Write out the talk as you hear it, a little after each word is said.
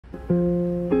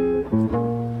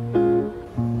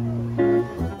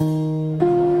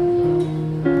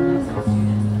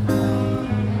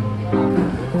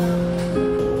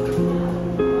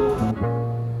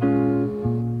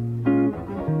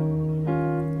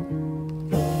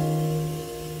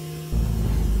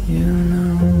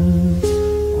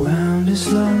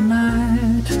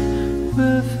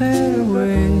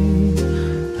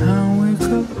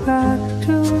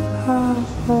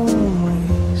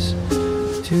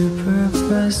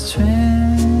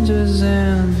Strangers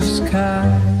in the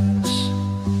skies.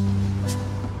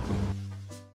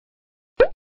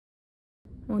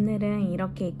 오늘은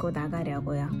이렇게 입고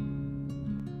나가려고요.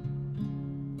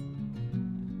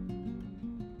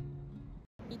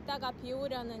 이따가 비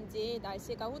오려는지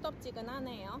날씨가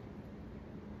후덥지근하네요.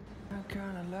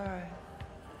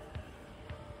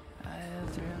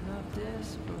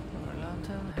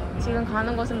 지금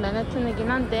가는 곳은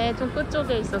맨해튼이긴 한데 좀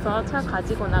끝쪽에 있어서 차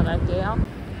가지고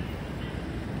나갈게요.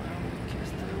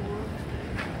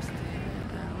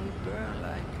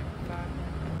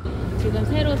 지금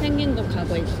새로 생긴 곳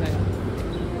가고 있어요.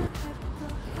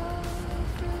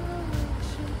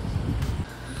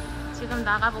 지금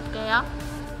나가볼게요.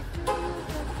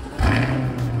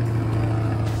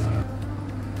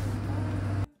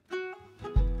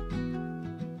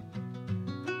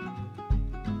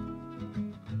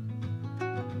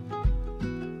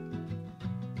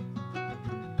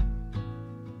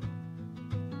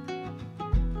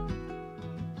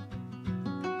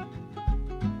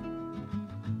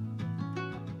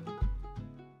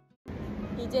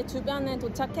 이제 주변에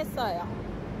도착했어요.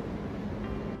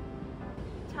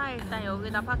 차 일단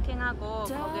여기다 파킹하고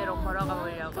거기로 걸어가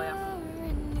보려고요.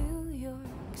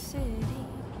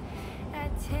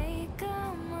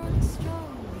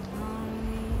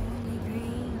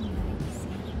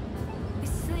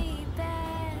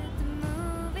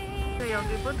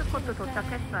 여기 푸드코트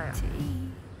도착했어요.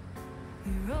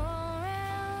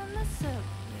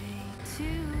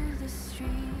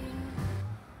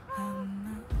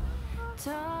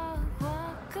 Dog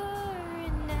walker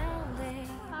in LA,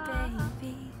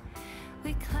 baby.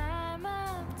 We climb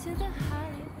up to the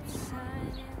Hollywood sign.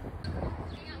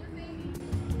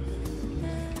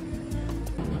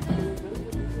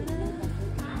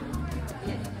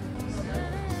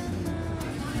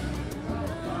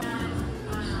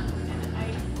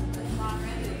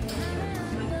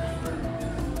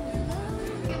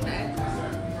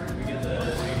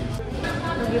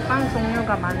 여기 빵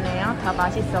종류가 많네요. 다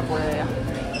맛있어 보여요.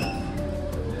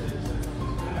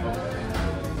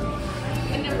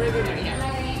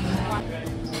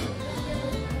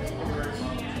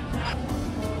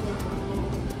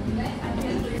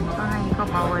 저는 이거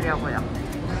먹으려고요.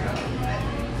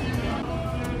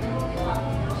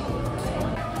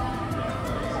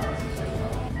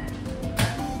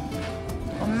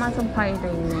 엄마 손파이도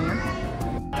있네요.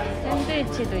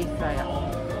 샌드위치도 있어요.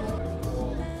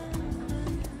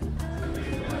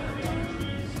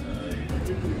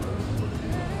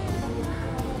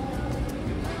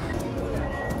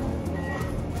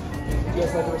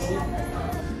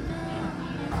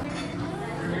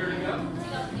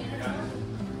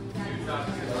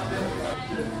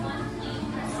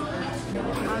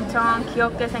 엄청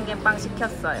귀엽게 생긴 빵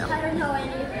시켰어요.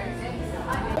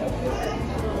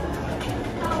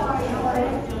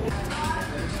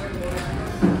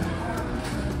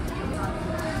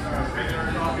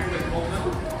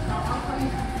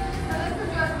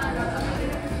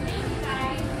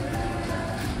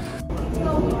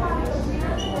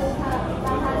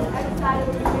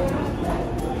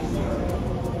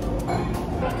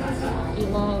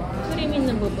 이거 크림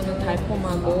있는 부분은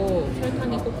달콤하고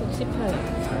설탕이 꾹꾹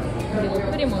씹혀요.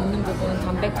 그리고 크림 없는 부분은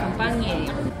담백한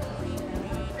빵이에요.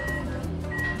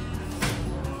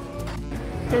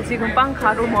 제가 지금 빵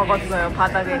가루 먹었어요.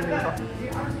 바닥에 있는 거.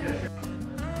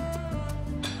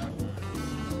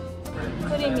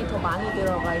 크림이 더 많이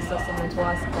들어가 있었으면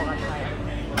좋았을 것 같아요.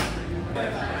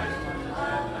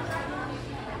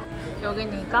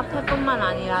 여기는 이 카페뿐만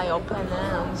아니라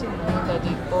옆에는 음식 먹는 데도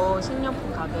있고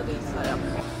식료품 가게도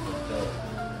있어요.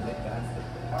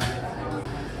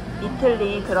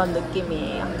 이틀리 그런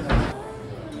느낌이에요.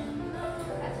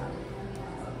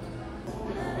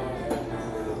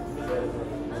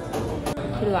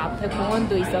 그리고 앞에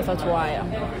공원도 있어서 좋아요.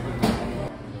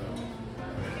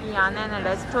 이 안에는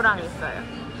레스토랑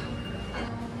있어요.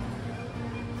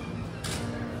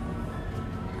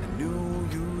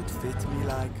 Fit me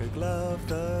like a glove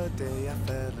the day I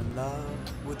fell in love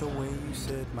with the way you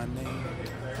said my name.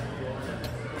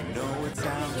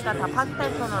 시가 다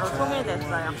파스텔 톤으로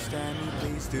통일됐어요.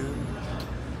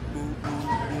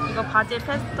 이거 바질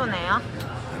페스토네요.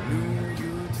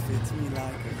 fits me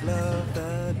like a glove.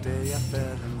 The day I fell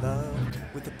in love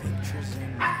with the pictures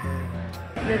in my head.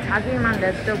 이제 자기만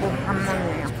냅두고 밥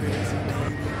먹네요.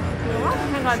 이거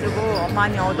해가지고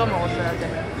많이 얻어먹었어야 돼.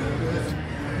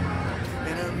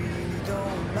 And I really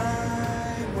don't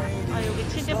mind waiting 아, 여기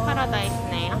치즈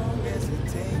파라다이스네요. as it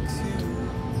takes you.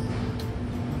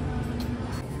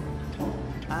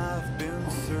 I've been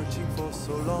searching for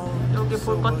so long. 여기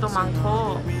볼 것도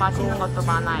많고 맛있는 것도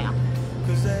많아요.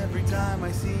 Cause every time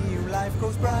I see you, life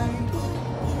goes bright.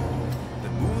 The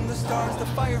moon, the stars, the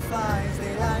fireflies,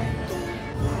 they light.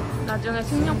 나중에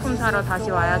식료품 사러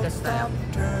다시 와야겠어요.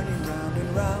 Turning round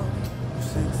and round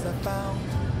since I found.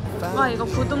 와, 이거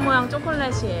구두 모양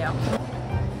초콜릿이에요.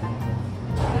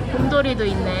 곰돌이도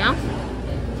있네요.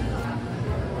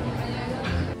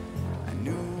 I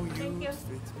knew you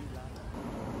fit me like.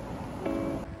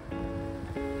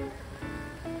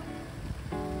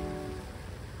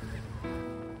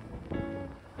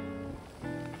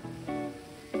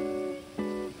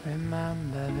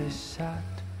 Remember the shot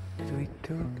that we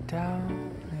took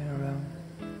down the road.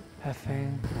 I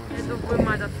think 얘도 물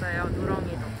맞았어요,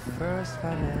 누렁이도. first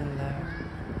fell in love.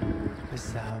 The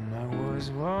summer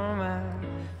was warmer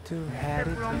to head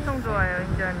it. 물 엄청 좋아해요,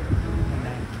 인절미. And I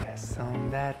guess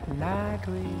on that night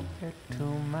we had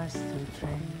too much to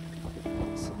drink.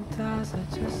 Sometimes I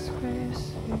just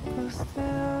wish we could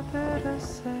still be the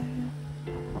same.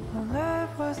 My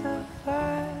life was a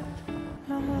fight.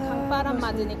 강바람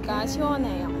맞으니까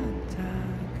시원해요.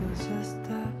 Time could just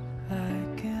stop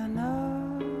like an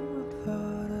old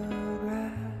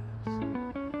photograph.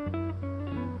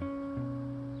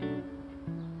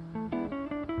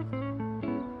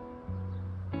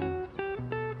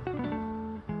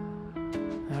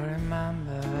 I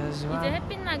remember as well. 이제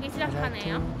햇빛 나기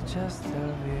시작하네요. Just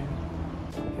of you,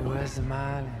 you were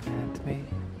smiling at me,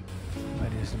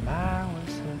 but your smile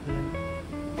was so blue.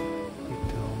 You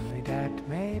told me that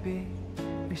maybe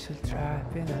we should try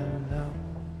being alone,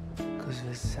 'cause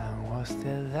the sun was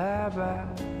still there,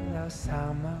 but the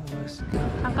summer was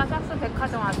gone. 강가 삭스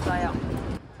백화점 왔어요.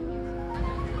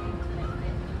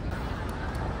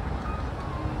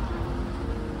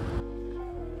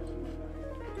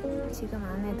 지금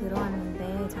안에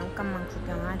들어왔는데 잠깐만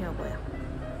구경하려고요.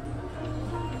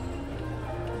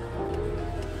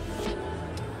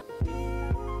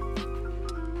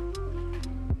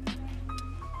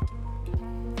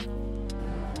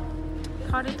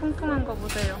 다리 통통한 거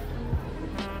보세요.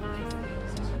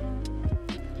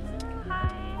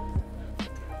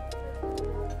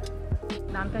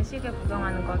 남편 시계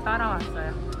구경하는 거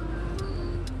따라왔어요.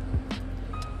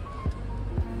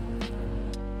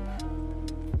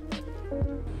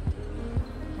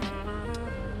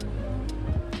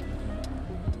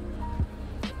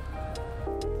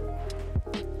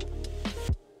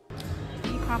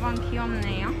 이 가방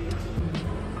귀엽네요.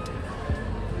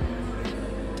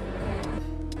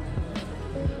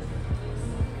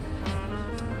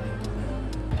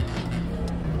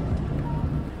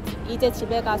 이제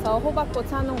집에 가서 호박꽃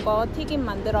사놓은 거 튀김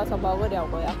만들어서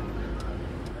먹으려고요.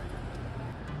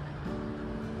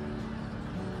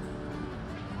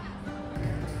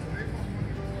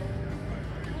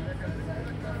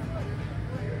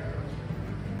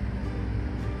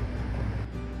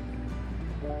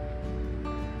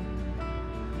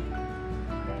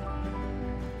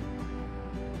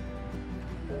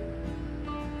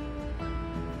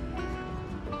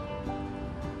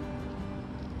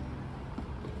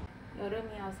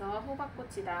 여름이어서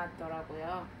호박꽃이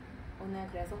나왔더라고요. 오늘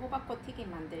그래서 호박꽃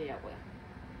튀김 만들려고요.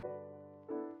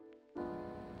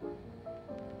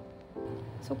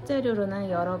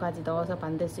 속재료로는 여러 가지 넣어서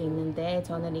만들 수 있는데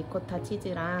저는 리코타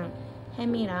치즈랑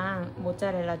햄이랑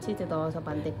모짜렐라 치즈 넣어서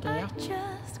만들게요.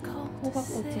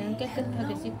 호박꽃은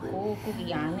깨끗하게 씻고 꼭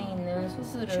이 안에 있는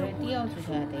수수를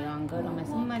띄워주셔야 돼요. 안 그러면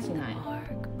쓴맛이 나요.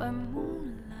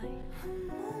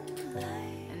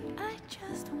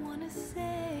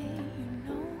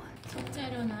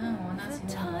 속재료는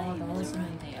원하시는 거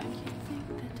넣으시면 돼요.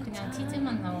 그냥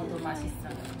치즈만 넣어도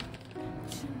맛있어요.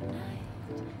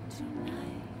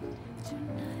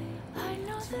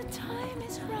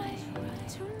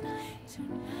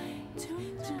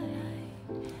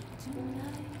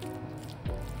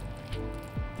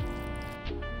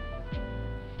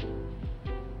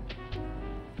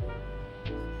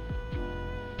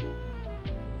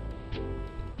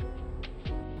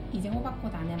 이제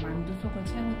호박꽃 안에 만두 속을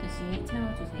채우듯이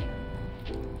채워주세요.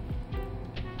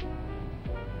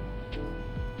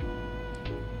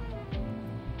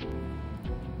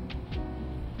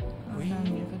 그다음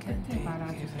이렇게 끝에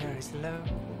말아주세요.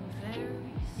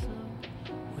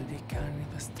 We'll be counting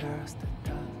the stars that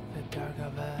dot the dark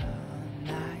of a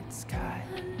night sky.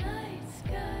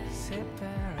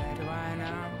 sipping red wine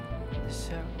on the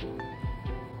show.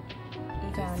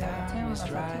 이제 안에다 채워가서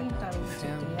튀김가루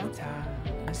Feel the 묻힐게요.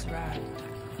 time is right.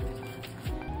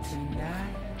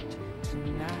 Tonight,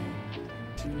 tonight,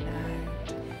 tonight,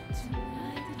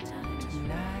 tonight,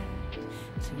 tonight,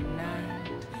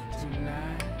 tonight,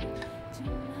 tonight,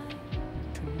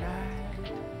 tonight,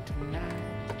 tonight,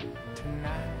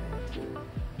 tonight.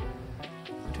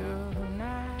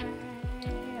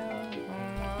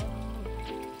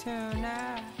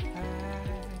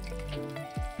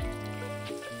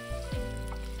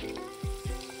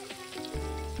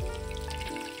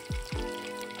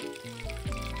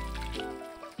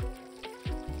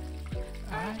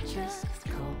 I just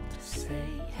called to say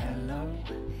hello.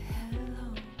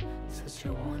 Such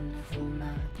a wonderful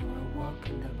night for a walk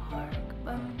in the park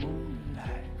by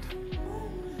moonlight.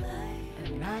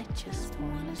 And I just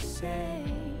wanna say,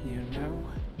 you know,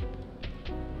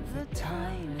 the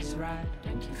time is right,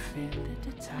 and you feel that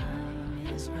the time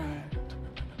is right.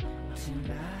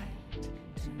 Tonight,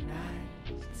 tonight,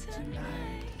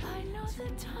 tonight. I know the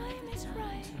time is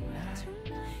right.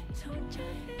 Tonight, Don't you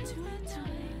feel the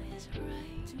time is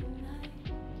right? Tonight,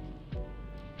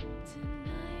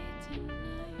 tonight,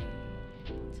 tonight,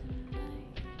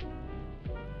 tonight.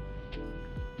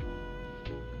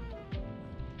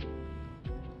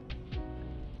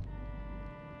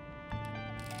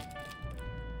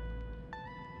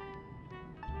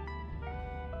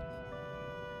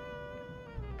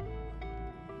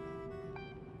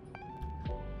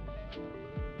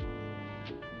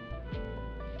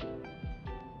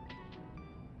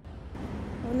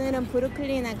 오늘은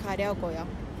브루클린에 가려고요.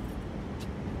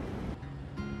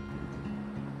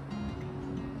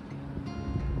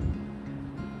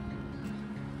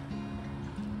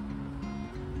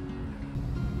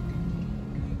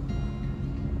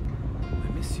 I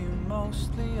miss you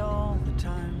mostly all the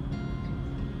time.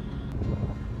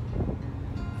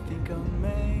 I think I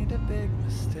made a big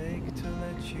mistake to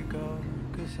let you go,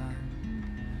 'cause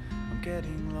I'm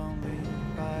getting lonely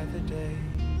by the day.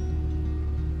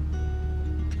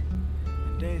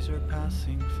 And days are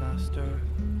passing faster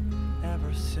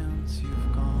ever since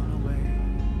you've gone away.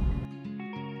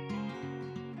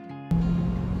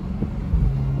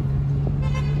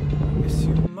 I miss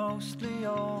you mostly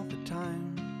all the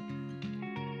time.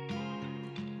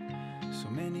 So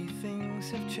many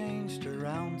things have changed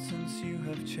around since you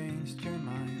have changed your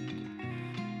mind.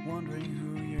 Wondering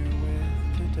who you're with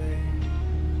today.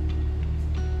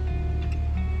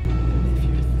 And if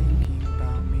you're thinking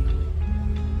about me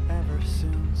ever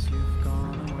since you've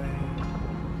gone away.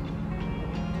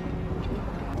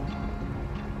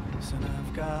 So now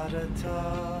I've gotta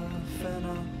toughen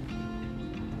up.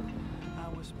 I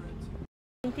whispered to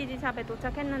빈티지 샵에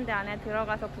도착했는데 안에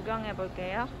들어가서 구경해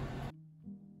볼게요.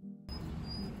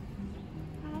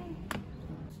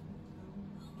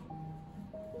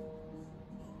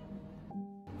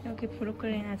 여기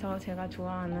브루클린에서 제가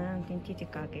좋아하는 빈티지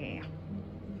가게예요.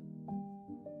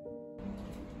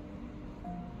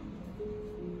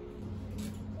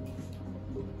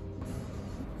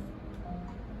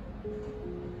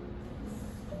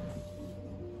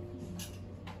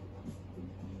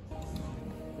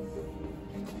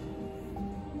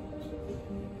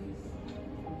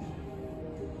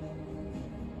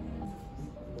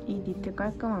 이 니트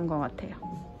깔끔한 것 같아요.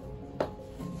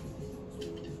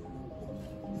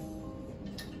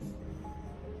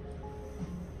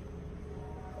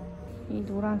 이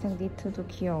노란색 니트도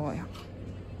귀여워요.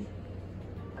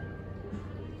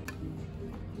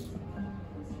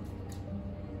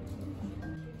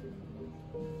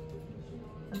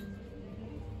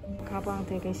 가방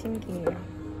되게 신기해요.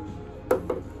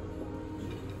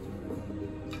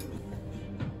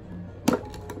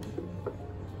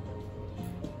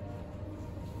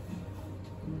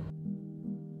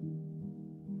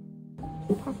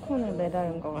 팝콘을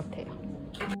매달은 것 같아요.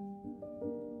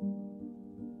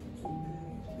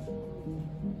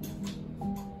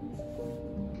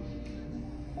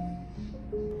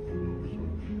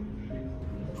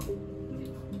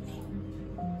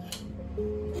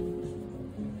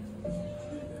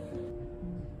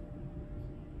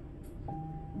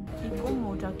 이 꽃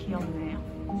모자 귀엽네요.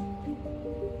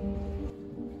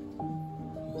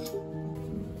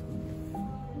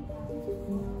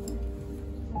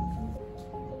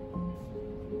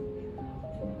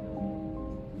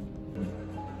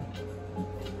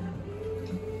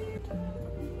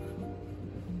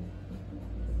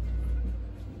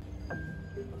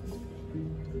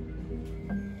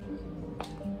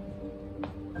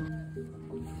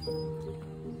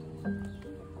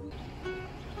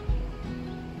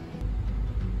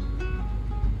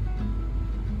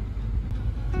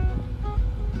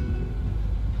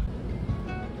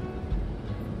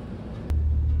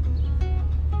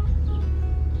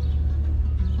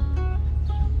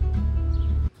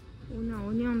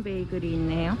 글이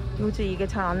있네요. 요즘 이게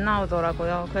잘 안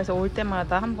나오더라고요. 그래서 올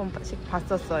때마다 한 번씩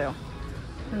봤었어요.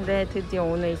 근데 드디어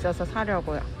오늘 있어서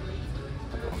사려고요.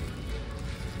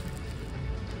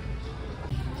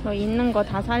 저 있는 거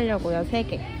다 사려고요.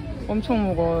 3개. 엄청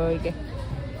무거워요, 이게.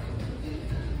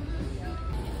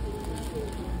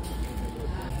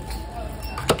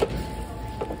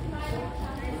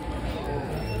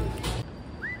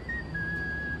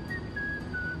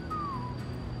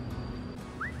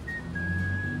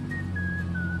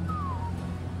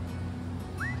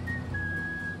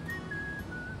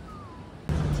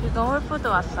 지금 홀푸드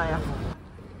왔어요.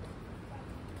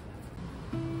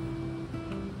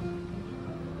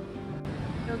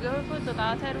 여기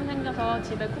홀푸드가 새로 생겨서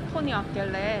집에 쿠폰이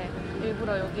왔길래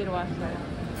일부러 여기로 왔어요.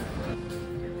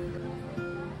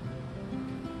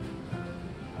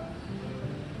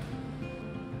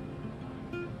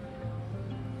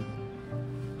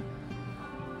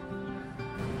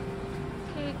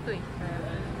 케이크도 있어요.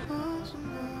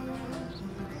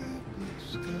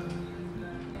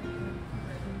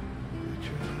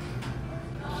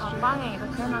 빵에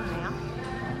이렇게 해놨네요.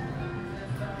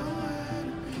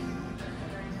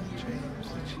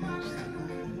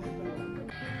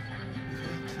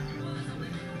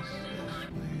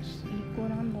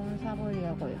 이걸 한번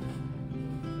사보려고요.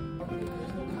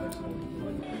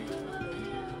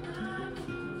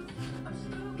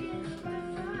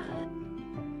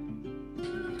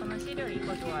 저는 시리얼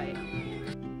이거 좋아해요.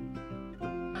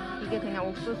 이게 그냥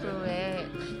옥수수에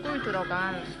꿀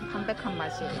들어간 담백한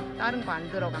맛이에요. 다른 거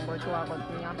안 들어간 걸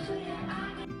좋아하거든요.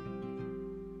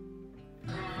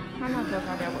 하나 더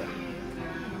사려고요.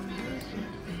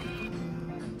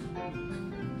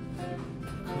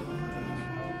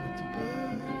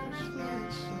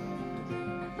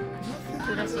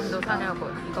 드레싱도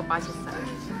사려고요. 이거 맛있어요.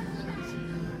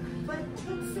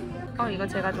 이거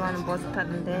제가 좋아하는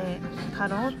머스타드인데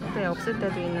다른 호텔에 없을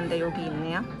때도 있는데 여기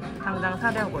있네요. 당장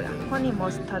사려고요. 허니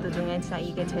머스타드 중에 진짜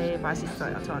이게 제일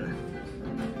맛있어요, 저는.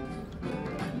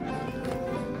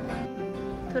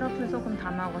 트러플 소금 다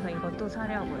먹어서 이것도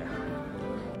사려고요.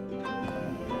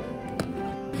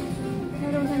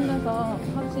 새로 생겨서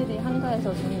확실히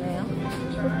한가해서 좋네요.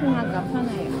 쇼핑하기가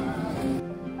편해요.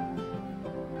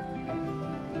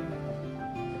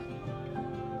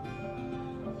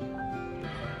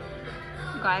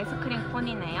 이거 아이스크림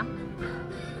콘이네요.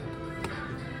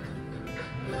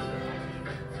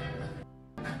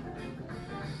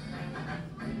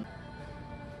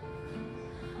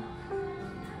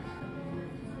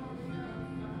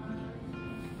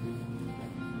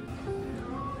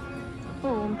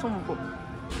 엄청 무거워.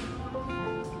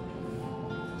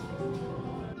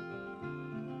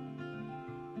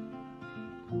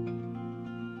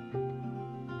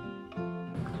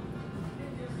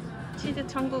 치즈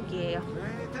천국이에요.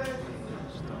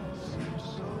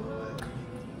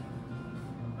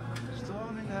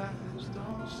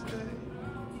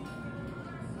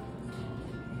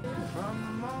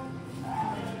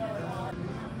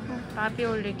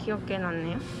 라비올리 귀엽게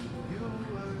해놨네요.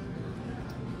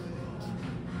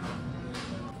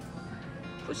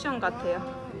 쿠션 같아요.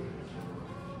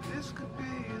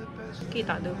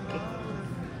 웃기다, 늦게.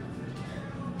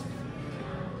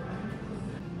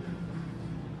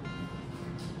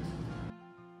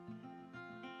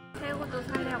 새우도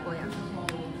사려고요.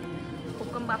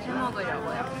 볶음밥 해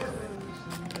먹으려고요.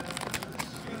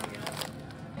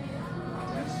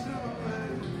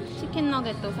 치킨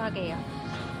너겟도 사게요.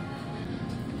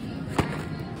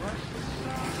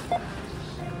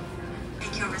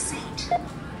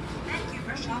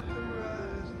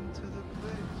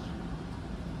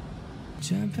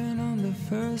 Jumping on the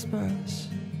first bus,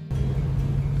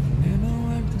 and I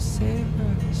wipe the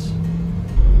sailbrush,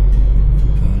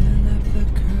 pulling up the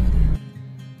curtain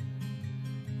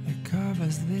that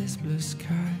covers this blue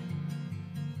sky.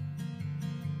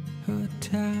 Oh,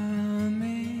 tell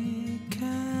me,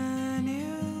 can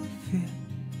you feel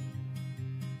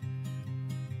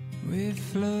we're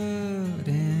floating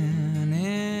in the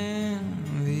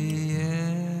air?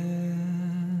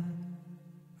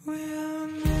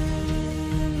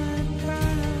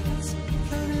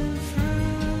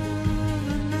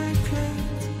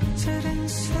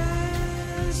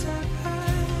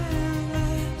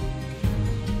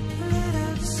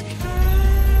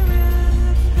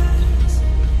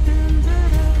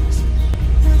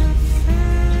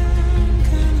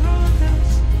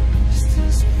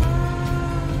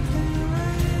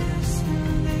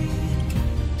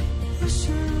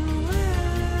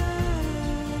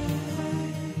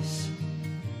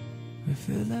 We are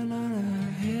feeling on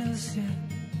our heels yet,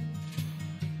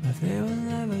 but they will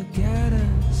never get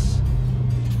us.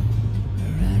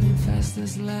 We're running fast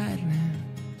as lightning,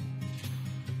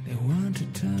 They want to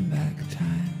turn back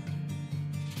time.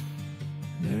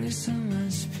 There is so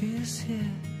much peace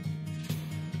here.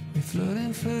 We're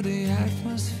floating through the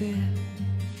atmosphere.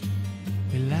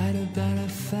 We light about a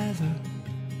feather,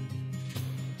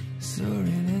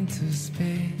 soaring into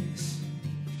space.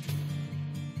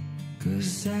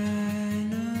 'Cause I